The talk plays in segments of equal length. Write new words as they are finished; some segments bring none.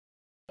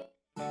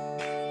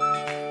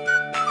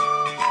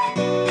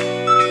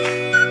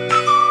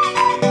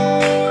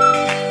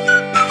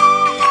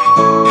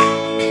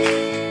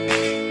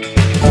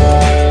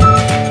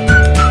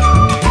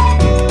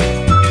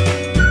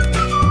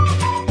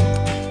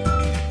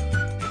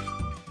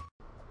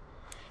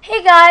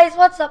Hey guys,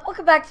 what's up?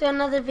 Welcome back to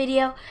another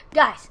video.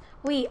 Guys,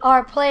 we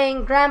are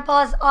playing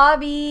Grandpa's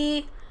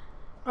Obby.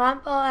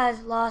 Grandpa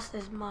has lost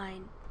his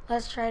mind.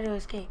 Let's try to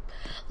escape.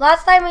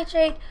 Last time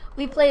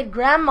we played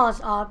Grandma's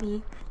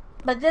Obby,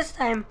 but this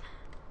time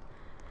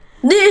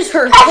this is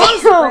her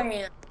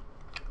husband.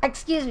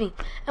 Excuse me.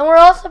 And we're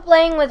also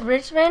playing with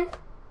Richmond.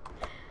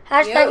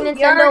 Hashtag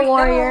Nintendo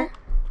Warrior.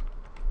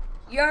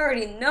 You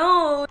already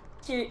know.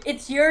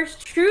 It's yours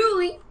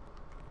truly.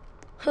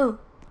 Who?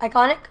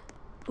 Iconic?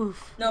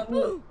 Oof. No,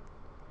 me.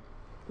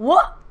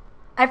 What?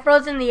 I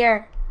froze in the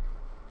air.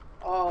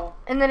 Oh.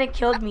 And then it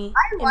killed me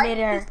in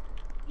midair.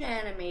 This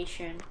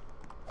animation.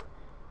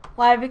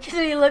 Why? Because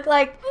we look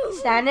like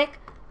Sonic?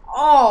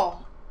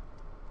 Oh.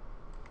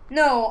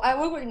 No, I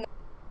look like.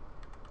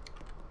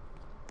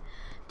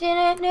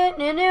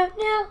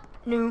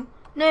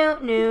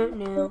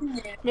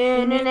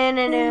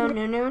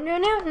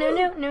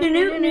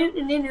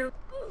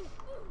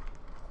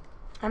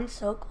 I'm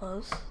so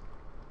close.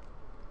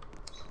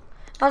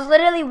 I was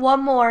literally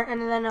one more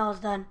and then I was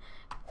done.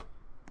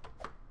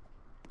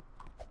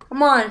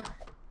 Come on.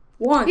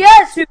 1,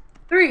 yes! 2,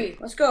 3.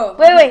 Let's go.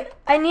 Wait.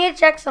 I need to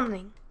check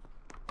something.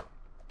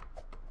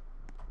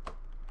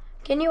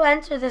 Can you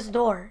enter this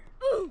door?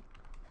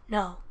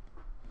 No.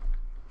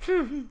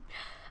 Okay.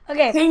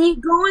 Can you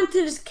go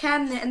into this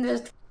cabinet and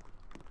there's...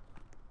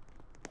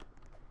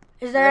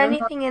 Is there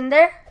anything in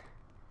there?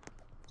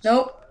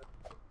 Nope.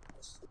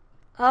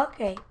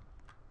 Okay.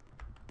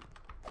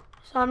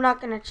 So I'm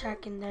not gonna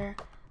check in there.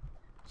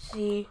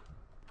 See.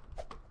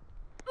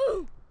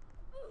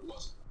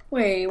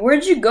 Wait,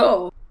 where'd you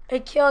go?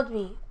 It killed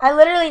me. I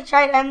literally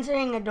tried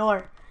entering a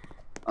door.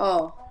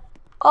 Oh.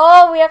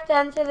 Oh, we have to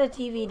enter the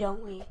TV,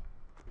 don't we?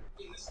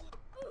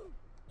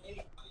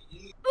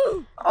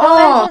 Don't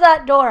enter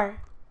that door.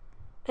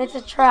 It's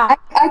a trap.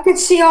 I could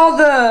see all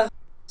the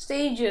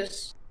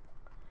stages.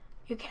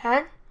 You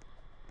can?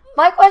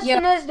 My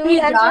question is, do we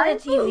enter the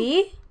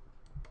TV?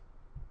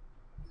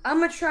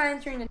 I'm gonna try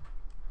entering the...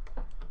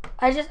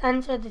 I just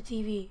entered the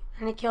TV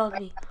and it killed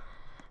me.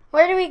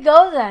 Where do we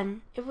go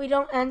then if we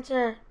don't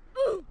enter?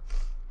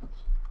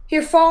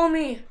 Here, follow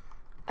me.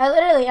 I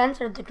literally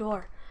entered the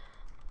door.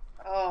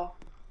 Oh,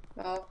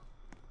 no.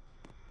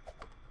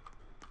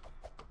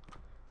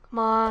 Come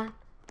on.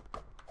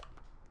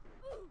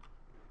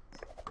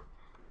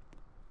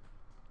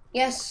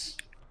 Yes,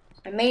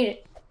 I made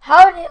it.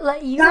 How did it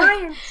let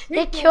you?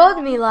 It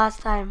killed me last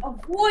time.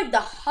 Avoid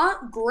the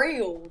hot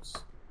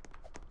grails.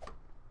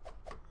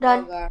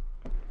 Done. Oh, God.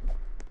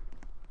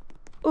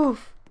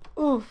 Oof,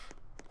 oof,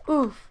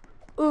 oof,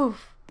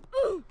 oof.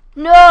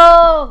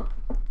 No!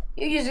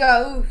 You just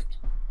got oofed.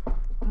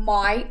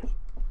 Might.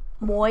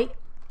 Moit.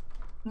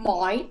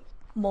 Might.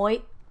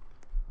 Moit.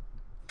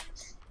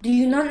 Do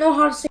you not know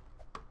how to say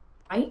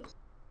might?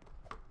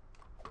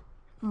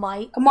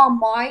 Might. Come on,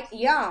 might.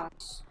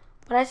 Yes.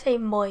 But I say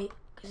moit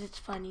because it's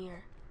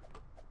funnier.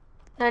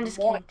 No, I'm just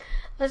kidding.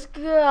 Let's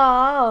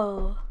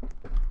go.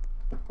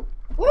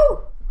 Woo!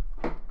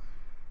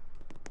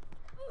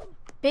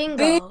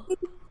 Bingo.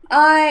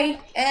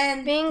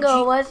 B-I-N-G.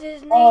 What's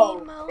his name?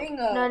 Oh,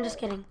 bingo. No, I'm just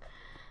kidding.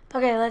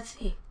 Okay, let's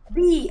see.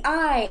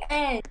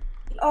 B-I-N-O.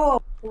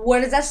 What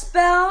does that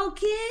spell,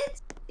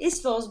 kids? It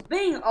spells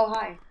bingo. Oh,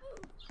 hi.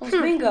 It spells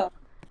bingo.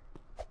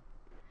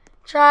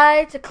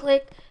 Try to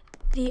click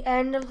the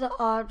end of the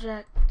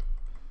object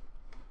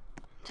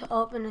to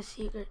open a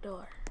secret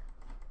door.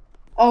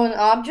 Oh, an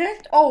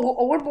object? Oh,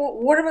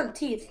 what about the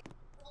teeth?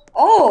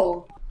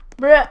 Oh.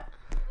 Bruh.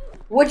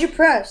 What'd you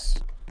press?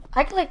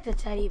 I clicked the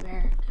teddy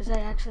bear because I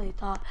actually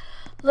thought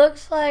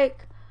looks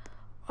like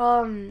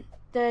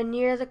they're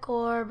near the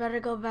core. Better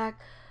go back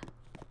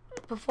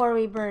before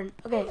we burn.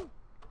 Okay.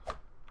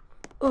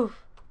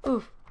 Oof,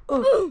 oof,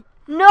 oof.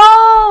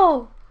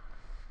 No!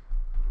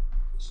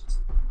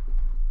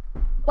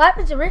 What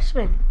happened to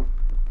Richmond?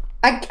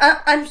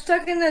 I'm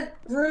stuck in the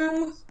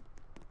room.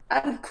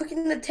 I'm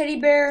clicking the teddy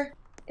bear.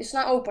 It's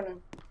not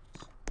opening.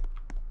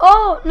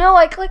 Oh no!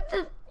 I clicked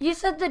the. You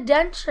said the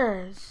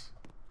dentures.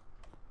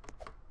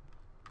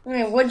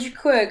 Wait, what'd you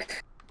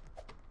click?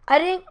 I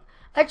didn't.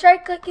 I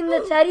tried clicking the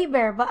teddy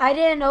bear, but I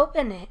didn't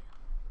open it.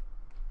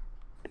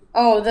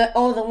 Then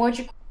what'd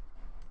you?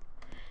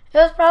 It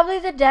was probably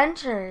the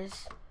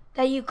dentures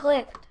that you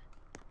clicked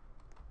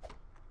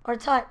or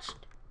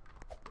touched.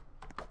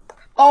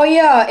 Oh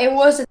yeah, it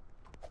was.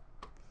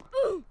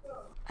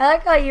 I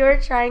like how you were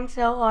trying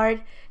so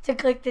hard to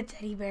click the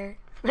teddy bear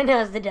when it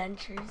was the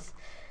dentures.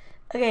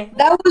 Okay.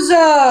 That was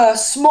a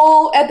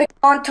small epic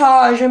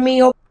montage of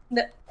me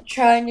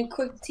trying to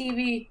click the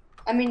TV.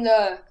 I mean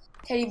the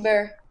teddy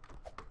bear.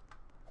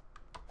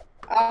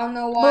 I don't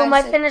know why. Boom!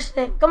 I finished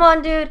it. Come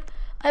on, dude.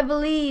 I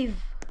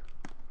believe.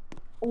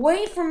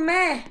 Wait for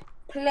me,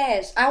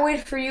 please. I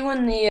waited for you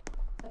in the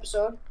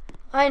episode.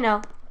 I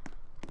know.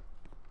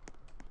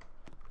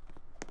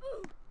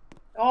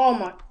 Oh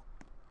my.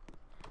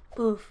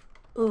 Oof,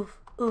 oof,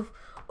 oof,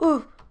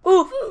 oof,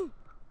 oof.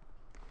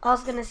 I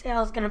was gonna say I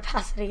was gonna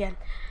pass it again.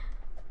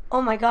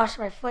 Oh my gosh,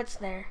 my foot's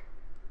there.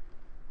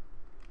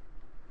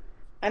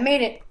 I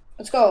made it.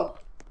 Let's go.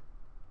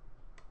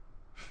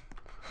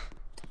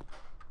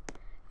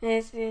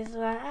 This is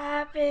what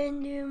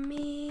happened to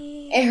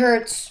me. It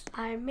hurts.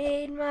 I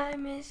made my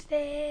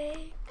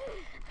mistake.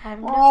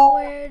 I've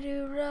nowhere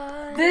to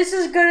run. This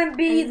is gonna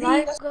be and the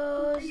life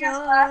goes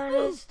on.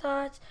 It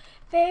starts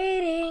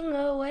fading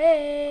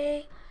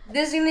away.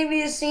 This is gonna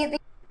be the same thing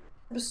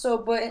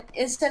episode, but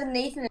instead of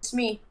Nathan, it's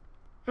me.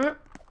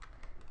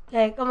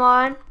 Okay, come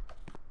on.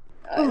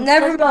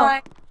 Never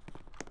mind.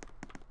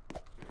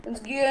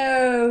 Let's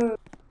go.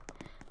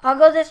 I'll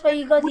go this way.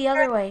 You go the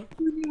other way.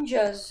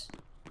 Ninjas.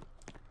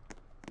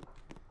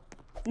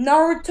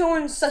 Naruto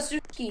and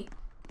Sasuke.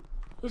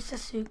 Who's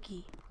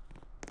Sasuke?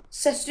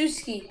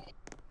 Sasuke.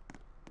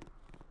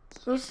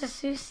 Who's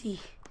Sasuke?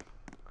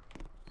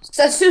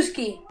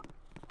 Sasuke.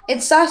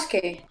 It's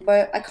Sasuke,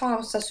 but I call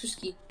him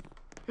Sasuke.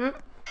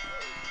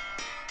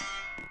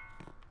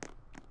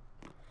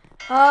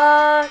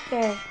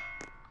 Okay.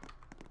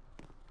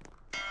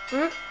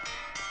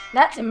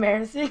 That's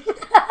embarrassing.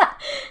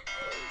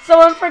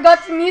 Someone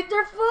forgot to mute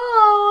their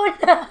phone.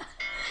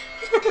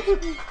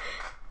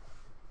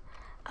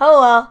 Oh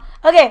well.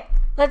 Okay,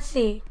 let's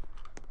see.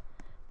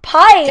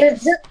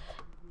 Pipes.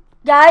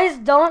 Guys,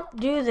 don't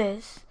do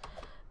this.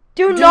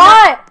 Do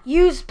not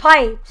use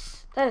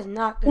pipes. That is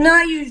not good. Do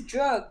not use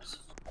drugs.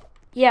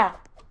 Yeah.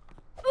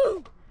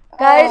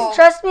 Guys,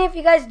 trust me, if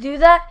you guys do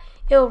that,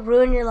 it'll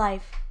ruin your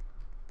life.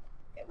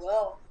 It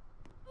will.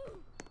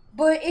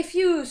 But if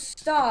you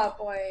stop,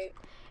 like...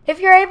 If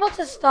you're able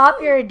to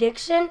stop your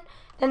addiction,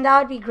 then that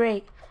would be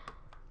great.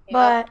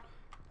 Yeah.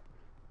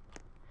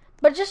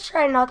 But just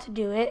try not to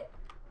do it.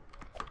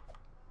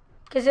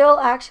 Because it will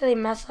actually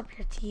mess up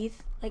your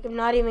teeth. Like, I'm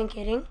not even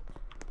kidding.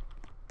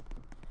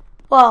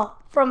 Well,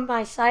 from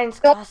my science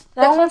class.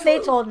 That's what they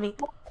told me.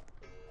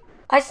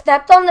 I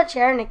stepped on the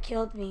chair and it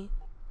killed me.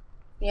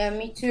 Yeah,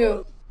 me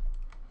too.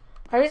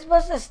 Are we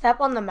supposed to step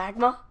on the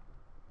magma?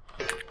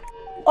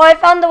 Oh, I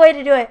found the way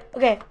to do it.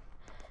 Okay.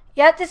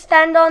 You have to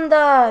stand on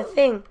the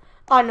thing.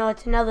 Oh, no,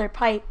 it's another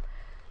pipe.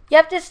 You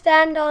have to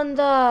stand on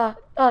the...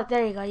 Oh,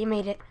 there you go. You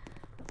made it.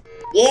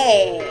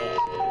 Yeah.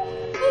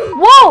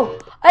 Whoa!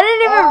 I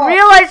didn't even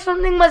realize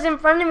something was in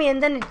front of me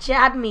and then it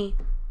jabbed me.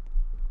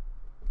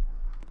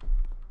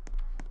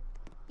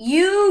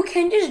 You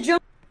can just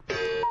jump.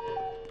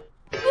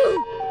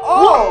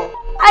 Oh!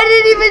 I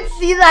didn't even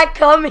see that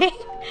coming.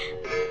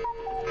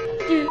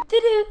 Do.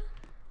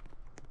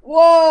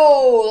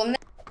 Whoa!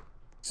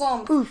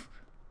 Some. Oof.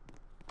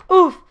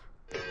 Oof.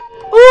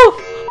 Oof!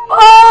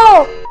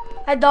 Oh!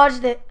 I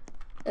dodged it.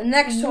 The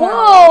next one.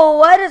 Whoa!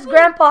 Why does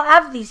Grandpa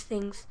have these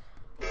things?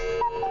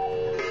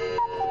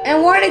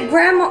 And why did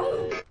Grandma...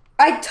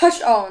 I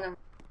touched... Oh, no.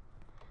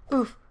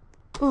 Oof.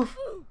 Oof.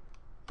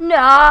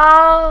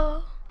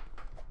 No.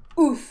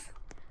 Oof.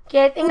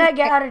 Okay, I think I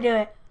get how to do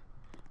it.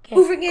 Okay.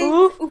 Oof again.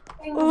 Oof. Oof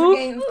again. Oof Oof.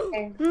 again. Oof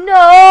again. No.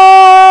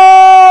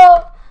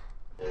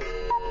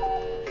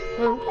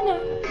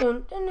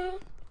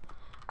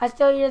 I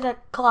still hear the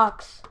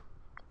clocks.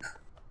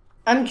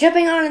 I'm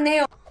jumping on a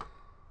nail.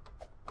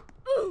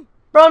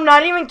 Bro, I'm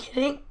not even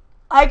kidding.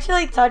 I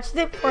actually touched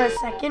it for a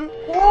second.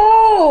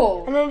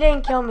 Whoa! And it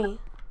didn't kill me.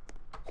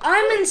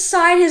 I'm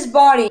inside his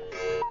body.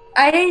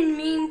 I didn't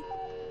mean...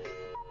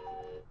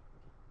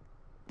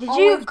 Did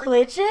you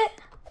glitch it?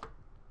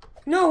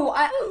 No,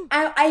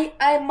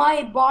 I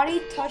my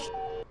body touched...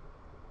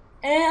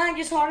 And then I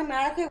just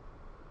automatically...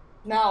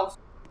 Mouse.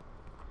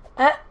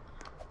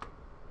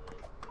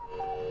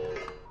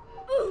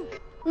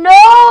 No,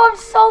 I'm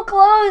so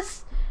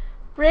close.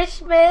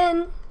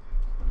 Richmond.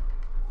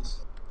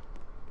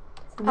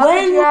 How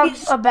could you have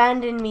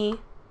abandoned me?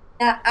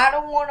 I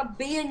don't want to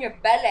be in your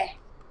belly.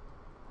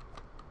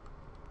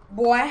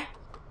 Boy.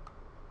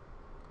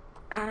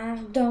 I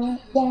don't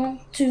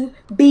want to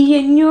be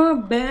in your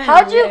belly.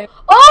 How'd you...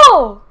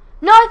 Oh!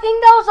 No, I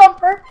think that was on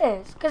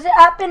purpose. Because it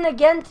happened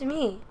again to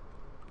me.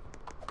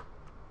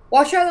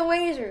 Watch out the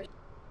lasers.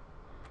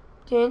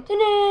 Dun, dun,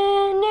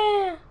 dun,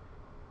 dun.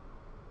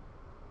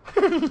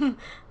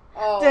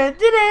 Oh. Dun,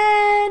 dun,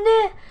 dun,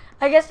 dun.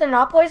 I guess they're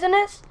not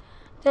poisonous.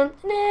 Dun,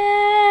 dun,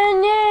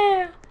 dun,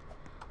 dun.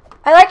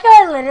 I like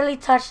how I literally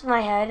touched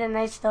my head and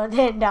I still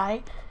didn't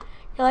die.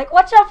 You're like,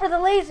 watch out for the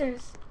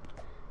lasers.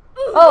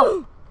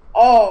 Oh.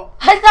 Oh.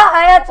 I thought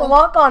I had to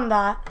walk on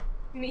that.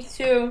 Me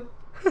too.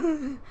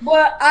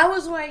 But I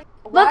was like...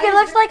 Look, it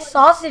looks like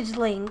sausage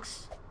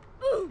links.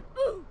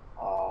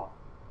 Oh.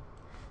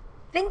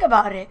 Think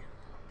about it.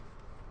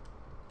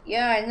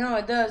 Yeah, I know,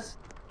 it does.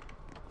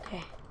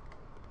 Okay.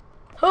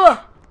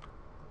 Huh.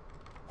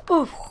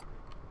 Oof.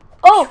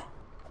 Oh!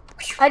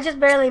 I just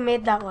barely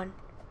made that one.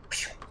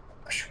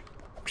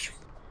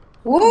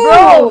 Whoa.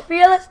 Bro,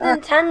 fearless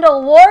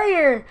Nintendo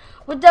warrior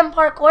with them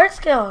parkour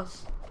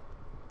skills.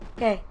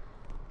 Okay.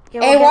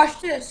 Yeah, Hey,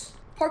 watch this.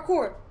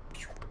 Parkour.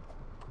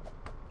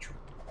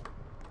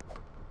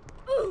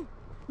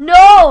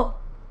 No!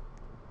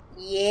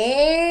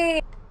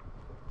 Yeah.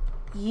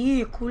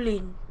 Yeah,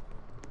 cooling.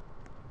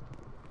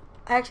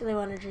 I actually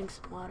want to drink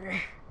some water.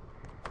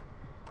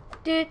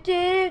 Do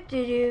do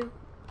do do.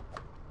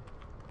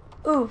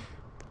 Oof.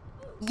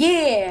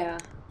 Yeah.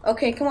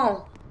 Okay, come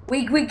on.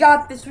 We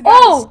got this. We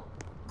got this.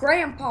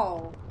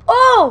 Grandpa.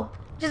 Oh!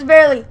 Just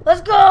barely.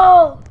 Let's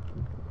go!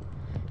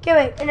 Okay,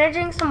 wait. Can I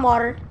drink some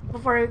water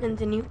before we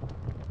continue?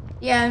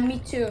 Yeah, me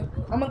too.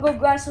 I'm gonna go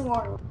grab some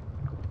water.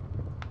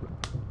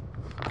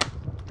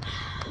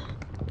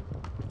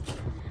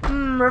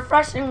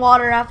 Refreshing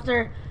water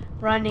after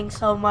running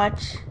so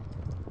much.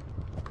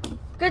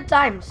 Good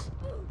times.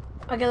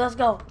 Okay, let's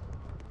go.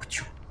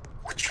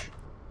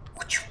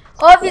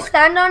 Oh, if you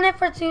stand on it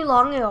for too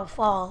long, it'll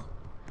fall.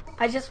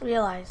 I just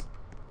realized.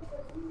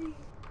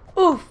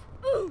 Oof.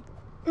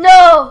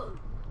 No!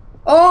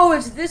 Oh,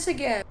 it's this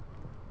again.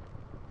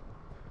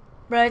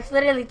 Bro, it's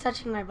literally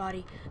touching my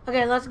body.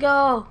 Okay, let's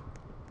go.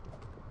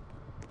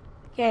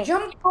 Okay.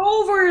 Jump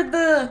over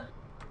the...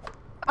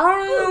 I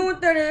don't know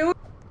what that is.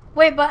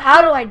 Wait, but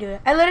how do I do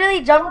it? I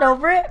literally jumped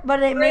over it,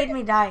 but it made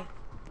me die.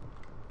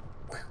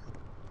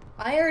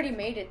 I already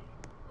made it.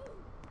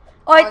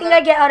 Oh, I think I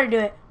get how to do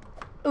it.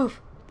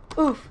 Oof.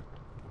 Oof.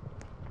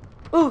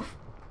 Oof.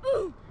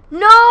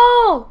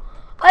 No!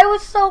 I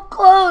was so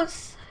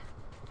close.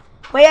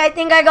 Wait, I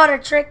think I got a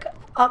trick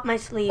up my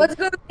sleeve. Let's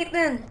go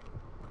then.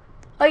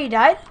 Oh, you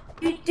died?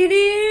 Dude.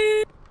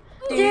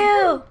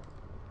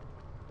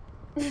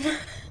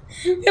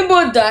 We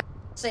both died.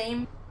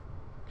 Same.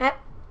 Eh.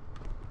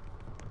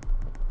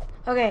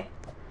 Okay.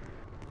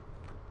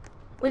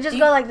 We just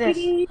go like this.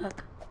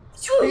 Look.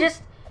 We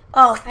just...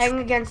 Oh, hang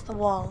against the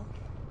wall.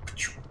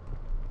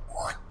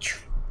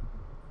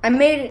 I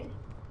made it.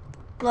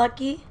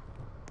 Lucky.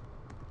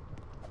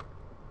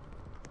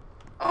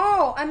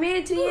 Oh, I made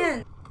it to the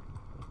end.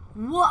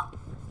 What?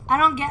 I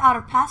don't get how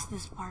to pass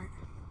this part.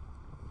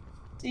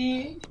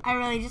 See? I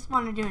really just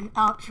want to do an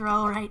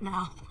outro right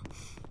now.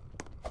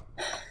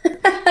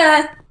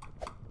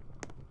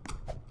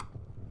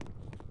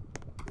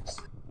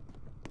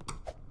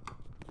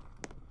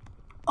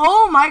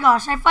 Oh my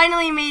gosh, I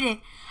finally made it.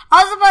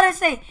 I was about to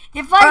say,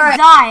 if I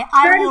die,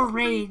 I will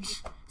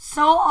rage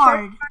so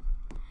hard.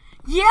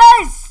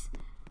 Yes!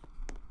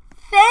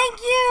 Thank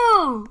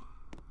you!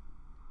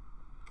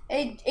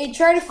 Hey,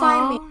 try to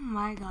find me. Oh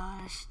my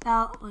gosh,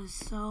 that was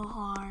so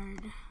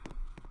hard.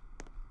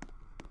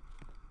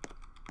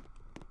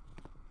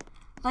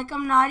 Like,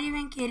 I'm not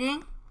even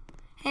kidding.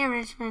 Hey,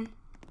 Richmond.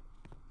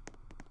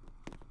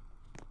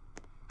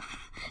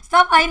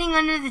 Stop hiding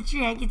under the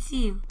tree, I can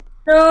see you.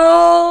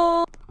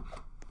 No!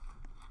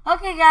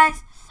 Okay,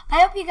 guys,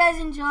 I hope you guys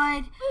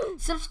enjoyed.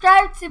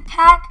 Subscribe to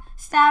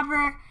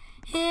Packstabber.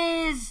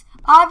 His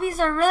hobbies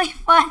are really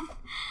fun.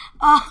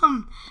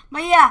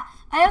 But yeah,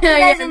 I hope you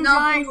guys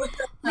enjoyed.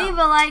 Leave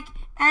a like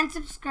and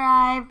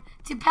subscribe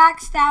to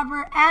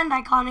Packstabber and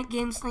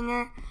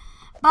IconicGameSlinger.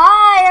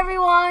 Bye,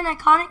 everyone.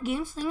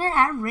 IconicGameSlinger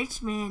at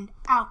Richmond.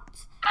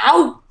 Out.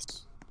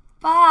 Out!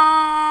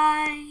 Bye.